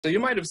So you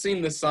might have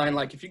seen this sign,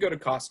 like if you go to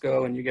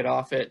Costco and you get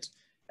off at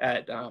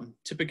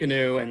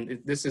Tippecanoe, and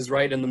this is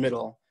right in the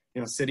middle,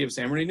 you know, city of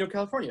San Bernardino,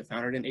 California,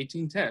 founded in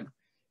 1810.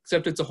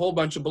 Except it's a whole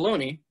bunch of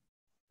baloney.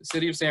 The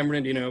city of San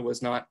Bernardino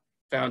was not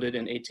founded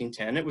in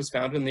 1810. It was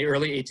founded in the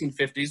early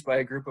 1850s by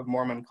a group of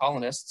Mormon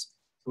colonists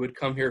who had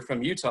come here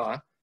from Utah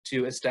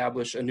to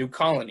establish a new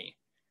colony.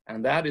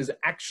 And that is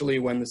actually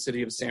when the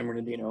city of San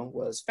Bernardino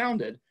was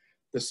founded.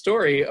 The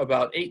story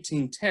about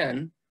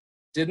 1810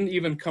 didn't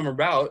even come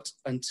about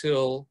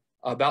until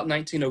about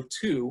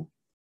 1902,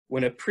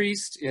 when a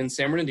priest in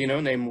San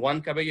Bernardino named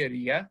Juan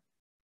Caballeria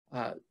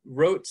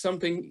wrote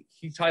something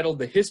he titled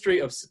The History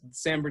of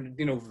San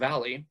Bernardino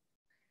Valley.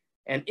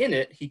 And in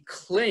it, he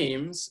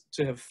claims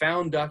to have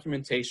found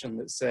documentation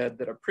that said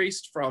that a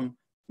priest from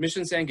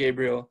Mission San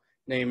Gabriel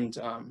named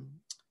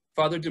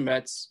Father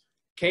Dumetz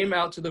came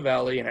out to the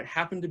valley, and it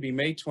happened to be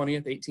May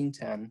 20th,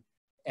 1810,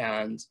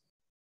 and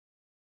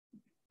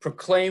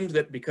proclaimed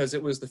that because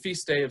it was the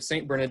feast day of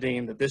Saint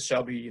Bernardine, that this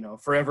shall be, you know,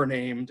 forever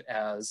named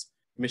as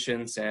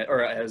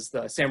as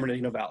the San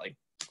Bernardino Valley.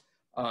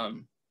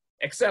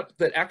 Except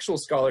that actual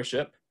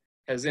scholarship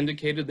has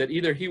indicated that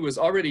either he was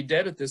already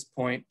dead at this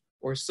point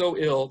or so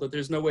ill that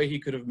there's no way he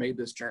could have made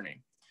this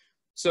journey.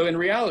 So in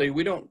reality,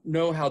 we don't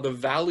know how the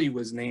valley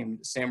was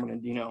named San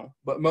Bernardino,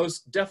 but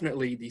most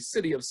definitely the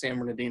city of San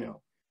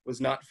Bernardino was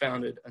not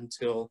founded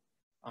until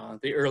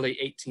the early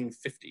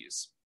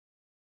 1850s.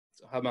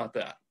 So how about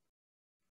that?